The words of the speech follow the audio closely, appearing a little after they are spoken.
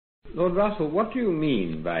Lord Russell, what do you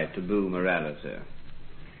mean by taboo morality?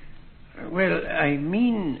 Well, I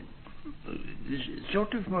mean the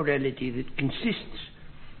sort of morality that consists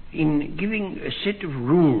in giving a set of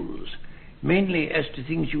rules, mainly as to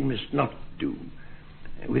things you must not do,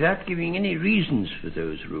 without giving any reasons for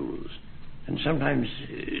those rules. And sometimes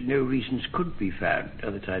no reasons could be found,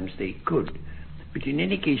 other times they could. But in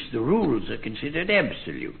any case, the rules are considered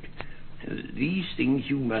absolute. These things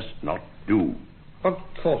you must not do. What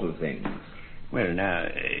sort of things? Well, now,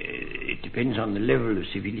 it depends on the level of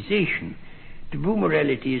civilization. Taboo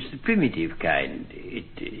morality is the primitive kind.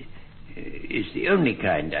 It is the only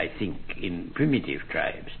kind, I think, in primitive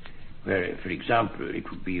tribes, where, for example, it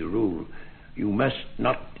would be a rule, you must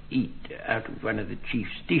not eat out of one of the chief's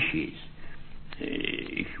dishes.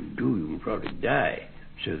 If you do, you will probably die,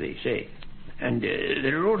 so they say. And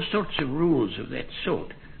there are all sorts of rules of that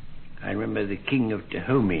sort. I remember the king of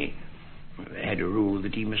Dahomey had a rule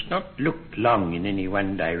that he must not look long in any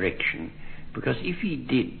one direction, because if he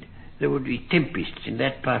did, there would be tempests in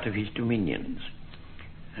that part of his dominions.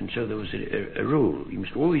 And so there was a rule. You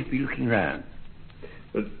must always be looking round.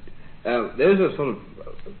 But those are sort of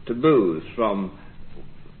taboos from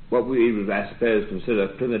what we would, I suppose, consider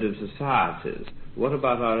primitive societies. What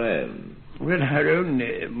about our own? Well, our own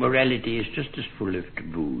morality is just as full of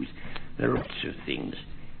taboos. There are lots of things,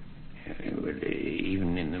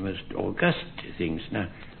 even in the most august things. Now,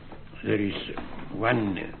 there is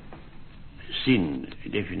one sin,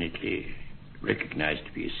 definitely recognized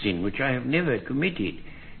to be a sin, which I have never committed.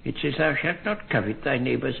 It says, thou shalt not covet thy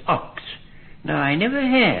neighbour's ox. Now, I never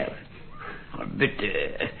have, but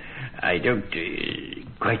I don't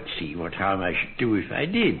quite see what harm I should do if I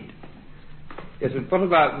did. Yes, but what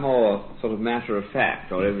about more sort of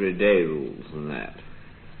matter-of-fact or everyday rules than that?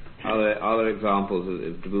 Are there examples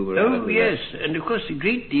of taboo morality? Oh, yes, and of course a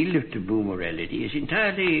great deal of taboo morality is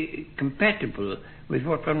entirely compatible with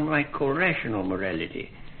what one might call rational morality.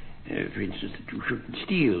 For instance, that you shouldn't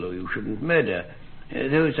steal or you shouldn't murder.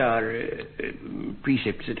 Those are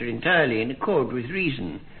precepts that are entirely in accord with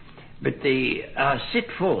reason, but they are set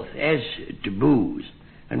forth as taboos,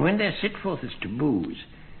 and when they're set forth as taboos,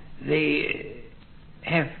 they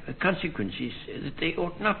have consequences that they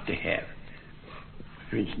ought not to have.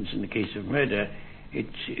 For instance, in the case of murder,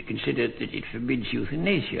 it's considered that it forbids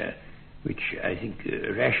euthanasia, which I think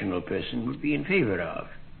a rational person would be in favor of.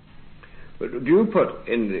 But do you put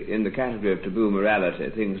in the category of taboo morality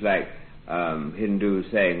things like Hindus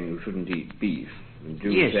saying you shouldn't eat beef?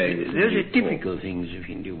 Yes, those are typical things of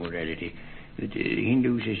Hindu morality. The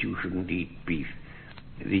Hindu says you shouldn't eat beef.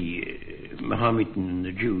 The Mohammedan and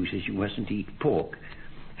the Jew says you mustn't eat pork.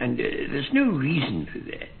 And there's no reason for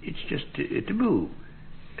that. It's just a taboo.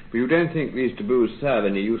 But you don't think these taboos serve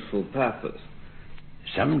any useful purpose?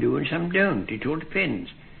 Some do and some don't. It all depends.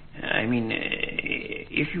 I mean,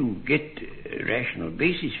 if you get a rational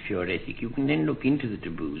basis for your ethic, you can then look into the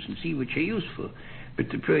taboos and see which are useful. But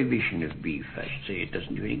the prohibition of beef, I should say, it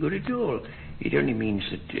doesn't do any good at all. It only means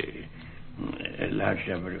that a large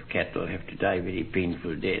number of cattle have to die very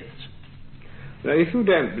painful deaths. Now, if you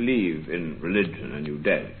don't believe in religion, and you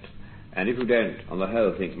don't, and if you don't, on the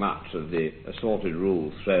whole, think much of the assorted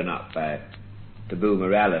rules thrown up by taboo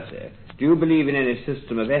morality, do you believe in any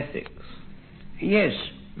system of ethics? Yes,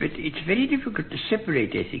 but it's very difficult to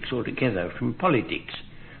separate ethics altogether from politics.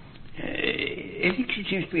 Ethics, it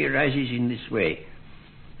seems to me, arises in this way.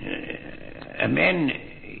 A man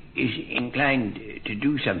is inclined to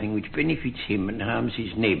do something which benefits him and harms his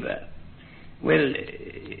neighbour. Well,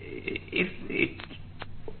 if it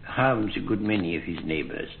harms a good many of his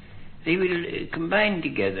neighbours, they will combine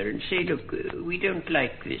together and say, look, we don't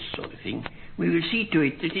like this sort of thing. We will see to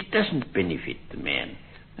it that it doesn't benefit the man.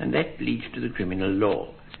 And that leads to the criminal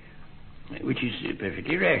law, which is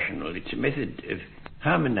perfectly rational. It's a method of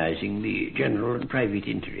harmonizing the general and private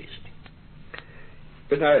interest.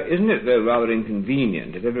 But now, isn't it, though, rather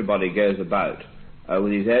inconvenient if everybody goes about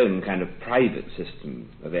with his own kind of private system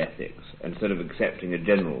of ethics instead of accepting a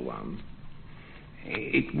general one?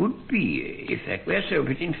 It would be if that were so,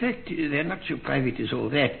 but in fact they're not so private as all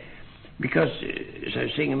that, because, as I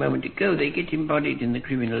was saying a moment ago, they get embodied in the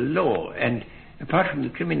criminal law, and apart from the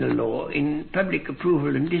criminal law, in public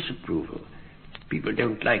approval and disapproval. People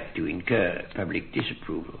don't like to incur public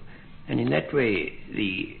disapproval, and in that way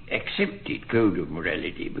the accepted code of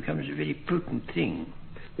morality becomes a very potent thing.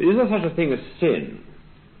 But is there such a thing as sin?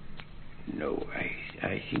 No,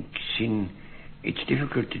 I think sin, it's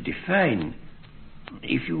difficult to define.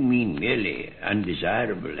 If you mean merely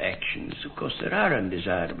undesirable actions, of course there are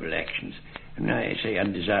undesirable actions. And when I say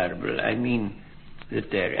undesirable, I mean that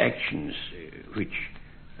they're actions which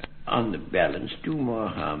on the balance, do more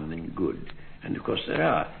harm than good. And of course there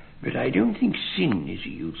are. But I don't think sin is a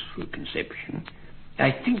useful conception.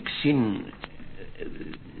 I think sin,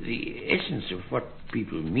 the essence of what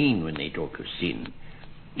people mean when they talk of sin,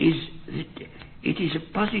 is that it is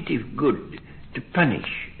a positive good to punish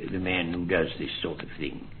the man who does this sort of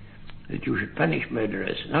thing. That you should punish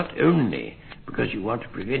murderers not only because you want to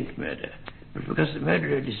prevent murder, but because the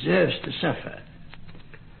murderer deserves to suffer.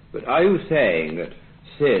 But are you saying that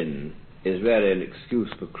sin is really an excuse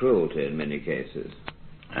for cruelty in many cases?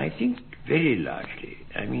 I think very largely.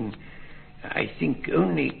 I mean, I think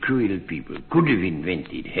only cruel people could have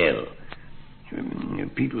invented hell.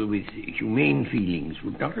 People with humane feelings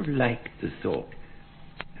would not have liked the thought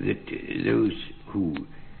that those who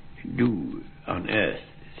do on earth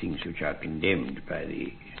things which are condemned by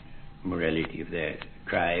the morality of their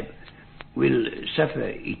tribe will suffer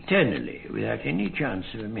eternally without any chance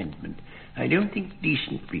of amendment. I don't think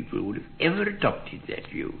decent people would have ever adopted that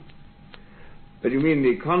view. But you mean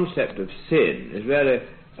the concept of sin is really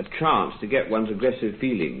a chance to get one's aggressive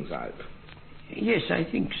feelings out? Yes, I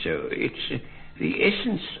think so. It's the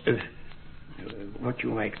essence of what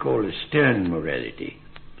you might call a stern morality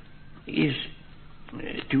is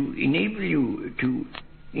to enable you to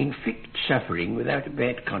inflict suffering without a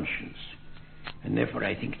bad conscience. And therefore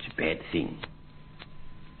I think it's a bad thing.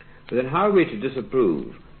 But then how are we to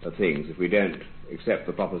disapprove of things if we don't accept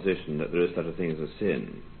the proposition that there is such a thing as a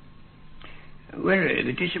sin? Well,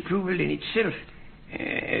 the disapproval in itself,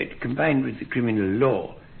 combined with the criminal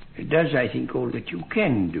law, does, I think, all that you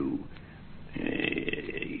can do.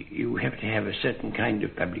 You have to have a certain kind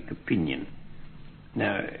of public opinion.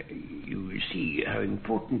 Now, you will see how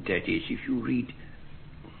important that is if you read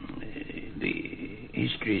the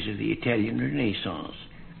histories of the Italian Renaissance,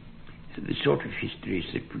 the sort of histories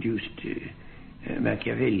that produced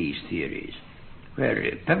Machiavelli's theories, where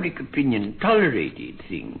public opinion tolerated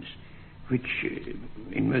things which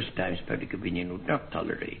in most times public opinion would not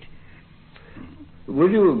tolerate.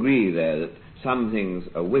 Would you agree there that some things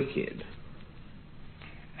are wicked?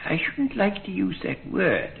 I shouldn't like to use that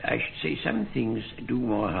word. I should say some things do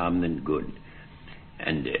more harm than good.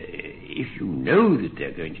 And if you know that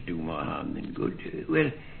they're going to do more harm than good,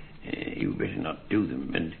 you better not do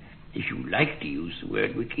them. And if you like to use the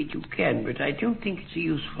word wicked, you can, but I don't think it's a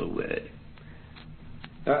useful word.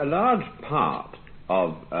 A large part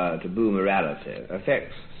of taboo morality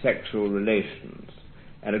affects sexual relations,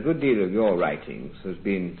 and a good deal of your writings has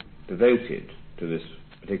been devoted to this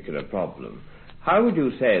particular problem. How would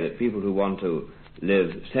you say that people who want to live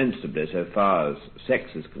sensibly so far as sex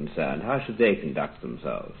is concerned, how should they conduct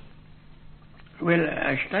themselves? Well,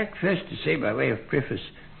 I should like first to say by way of preface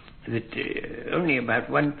that only about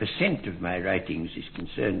 1% of my writings is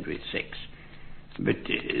concerned with sex. But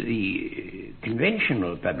the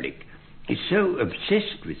conventional public is so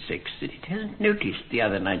obsessed with sex that it hasn't noticed the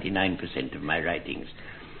other 99% of my writings.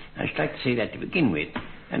 I should like to say that to begin with,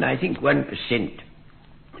 and I think 1%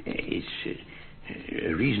 is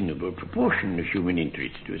a reasonable proportion of human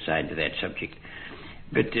interest to assign to that subject.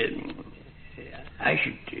 But I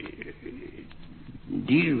should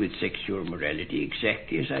deal with sexual morality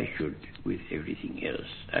exactly as I should with everything else.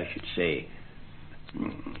 I should say,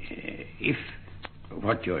 if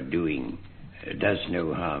what you're doing does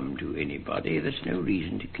no harm to anybody, there's no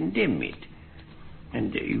reason to condemn it.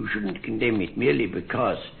 And you shouldn't condemn it merely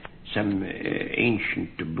because some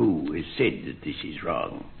ancient taboo has said that this is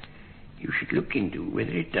wrong. You should look into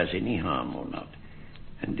whether it does any harm or not.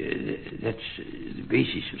 And that's the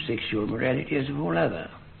basis of sexual morality as of all other.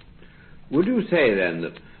 Would you say then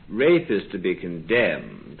that rape is to be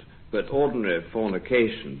condemned, but ordinary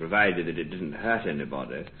fornication, provided that it didn't hurt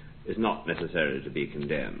anybody, is not necessarily to be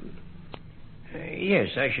condemned? Yes,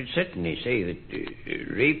 I should certainly say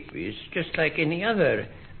that rape is just like any other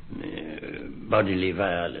bodily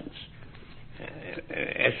violence.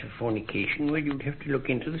 As for fornication, well, you'd have to look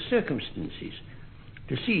into the circumstances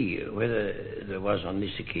to see whether there was on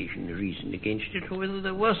this occasion a reason against it or whether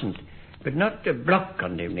there wasn't, but not a block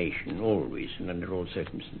condemnation always and under all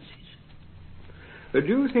circumstances. But do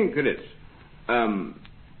you think that it's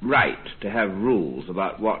right to have rules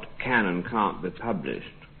about what can and can't be published?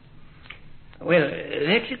 Well,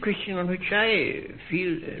 that's a question on which I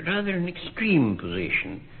feel rather an extreme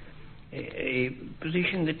position, a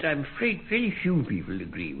position that I'm afraid very few people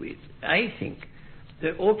agree with. I think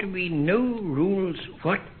there ought to be no rules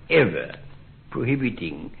whatever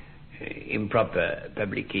prohibiting improper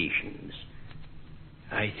publications.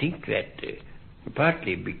 I think that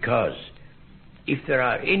partly because if there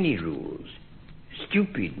are any rules,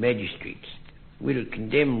 stupid magistrates will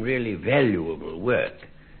condemn really valuable work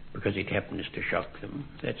because it happens to shock them.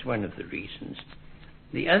 That's one of the reasons.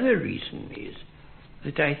 The other reason is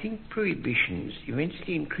that I think prohibitions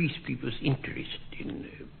immensely increase people's interest in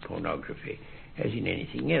pornography, as in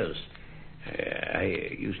anything else.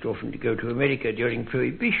 I used often to go to America during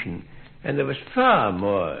Prohibition, and there was far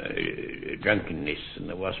more drunkenness than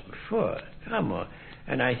there was before, far more.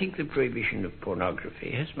 And I think the prohibition of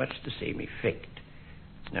pornography has much the same effect.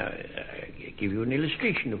 Now, I'll give you an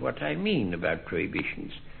illustration of what I mean about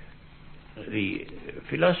prohibitions. The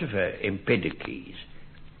philosopher Empedocles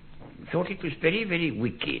thought it was very, very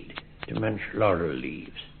wicked to munch laurel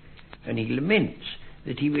leaves, and he laments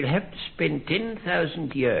that he will have to spend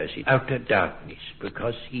 10,000 years in outer darkness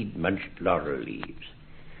because he'd munched laurel leaves.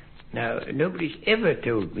 Now, nobody's ever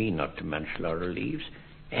told me not to munch laurel leaves,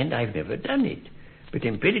 and I've never done it. But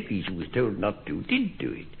Empedocles, who was told not to, did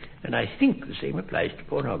do it, and I think the same applies to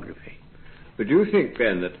pornography. But do you think,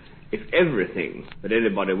 then, that if everything that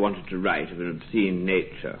anybody wanted to write of an obscene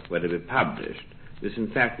nature were to be published, this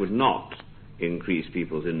in fact would not increase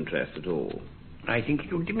people's interest at all? I think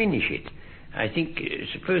it would diminish it. I think,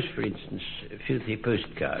 suppose, for instance, filthy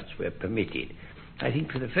postcards were permitted. I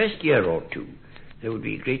think for the first year or two, there would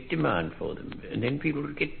be a great demand for them, and then people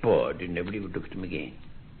would get bored and nobody would look at them again.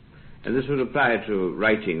 And this would apply to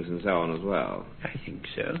writings and so on as well? I think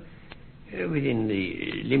so. Within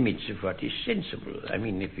the limits of what is sensible. I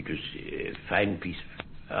mean, if it was a fine piece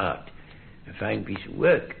of art, a fine piece of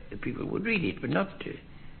work, the people would read it, but not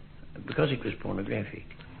because it was pornographic.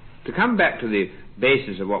 To come back to the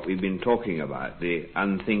basis of what we've been talking about, the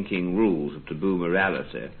unthinking rules of taboo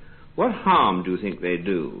morality, what harm do you think they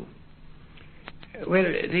do? Well,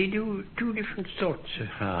 they do two different sorts of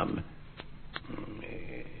harm.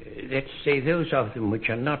 Let's say those of them which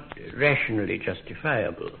are not rationally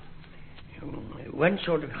justifiable. One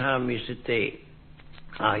sort of harm is that they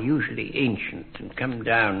are usually ancient and come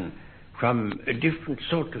down from a different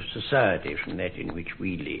sort of society from that in which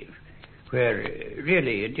we live, where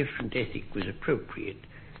really a different ethic was appropriate,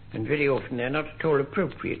 and very often they're not at all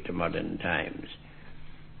appropriate to modern times.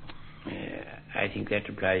 I think that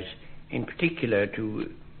applies in particular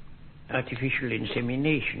to artificial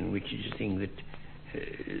insemination, which is a thing that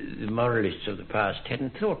the moralists of the past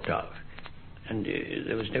hadn't thought of, and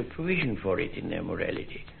there was no provision for it in their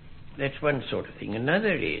morality. That's one sort of thing.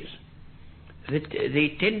 Another is that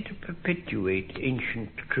they tend to perpetuate ancient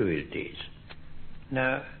cruelties.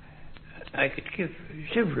 Now, I could give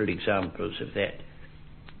several examples of that.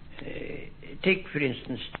 Take, for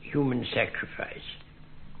instance, human sacrifice.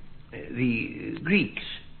 The Greeks,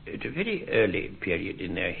 at a very early period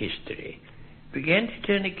in their history, began to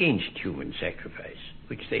turn against human sacrifice,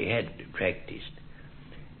 which they had practiced.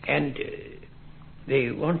 And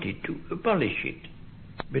they wanted to abolish it.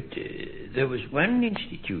 But there was one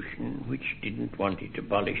institution which didn't want it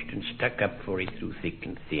abolished and stuck up for it through thick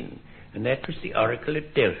and thin, and that was the oracle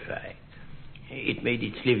at Delphi. It made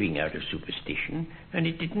its living out of superstition, and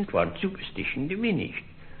it didn't want superstition diminished.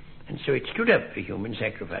 And so it stood up for human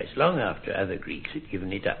sacrifice long after other Greeks had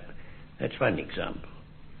given it up. That's one example.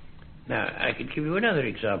 Now, I could give you another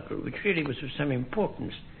example, which really was of some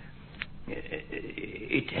importance.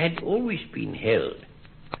 It had always been held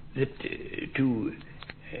that to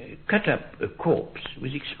cut up a corpse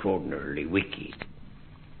was extraordinarily wicked.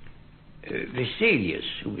 Vesalius,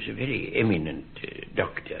 who was a very eminent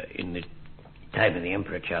doctor in the time of the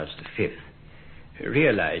Emperor Charles V,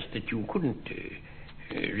 realized that you couldn't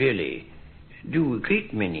really do a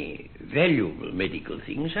great many valuable medical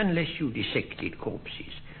things unless you dissected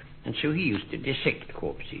corpses. And so he used to dissect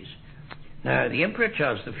corpses. Now, the Emperor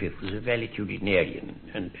Charles V was a valetudinarian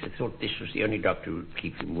and thought this was the only doctor who would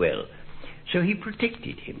keep him well. So he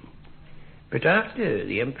protected him. But after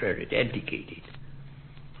the emperor had abdicated,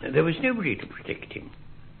 there was nobody to protect him.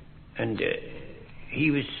 And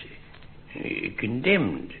he was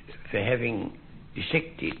condemned for having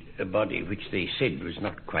dissected a body which they said was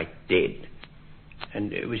not quite dead,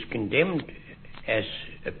 and was condemned as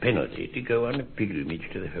a penalty to go on a pilgrimage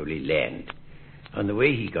to the Holy Land. On the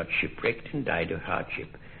way he got shipwrecked and died of hardship,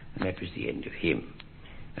 and that was the end of him.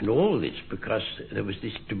 And all this because there was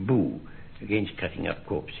this taboo against cutting up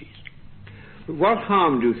corpses. But what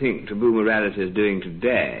harm do you think taboo morality is doing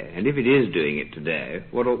today? And if it is doing it today,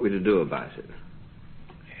 what ought we to do about it?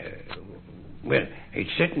 Well, it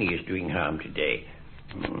certainly is doing harm today.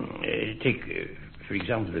 Take, for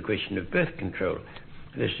example, the question of birth control.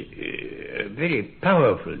 There's a very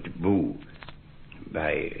powerful taboo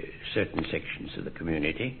by certain sections of the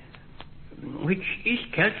community, which is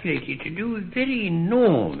calculated to do very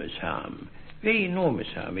enormous harm. Very enormous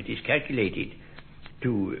harm. It is calculated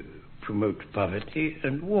to promote poverty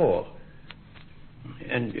and war.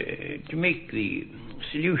 and to make the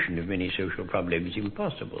solution of many social problems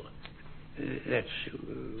impossible. That's,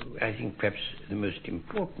 I think, perhaps the most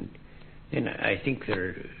important. Then I think there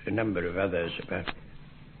are a number of others about,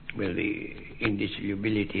 well, the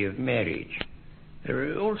indissolubility of marriage.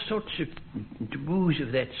 There are all sorts of taboos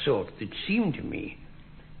of that sort that seem to me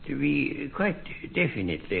to be quite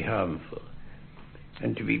definitely harmful,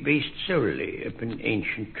 and to be based solely upon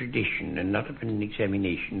ancient tradition and not upon an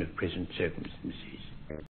examination of present circumstances.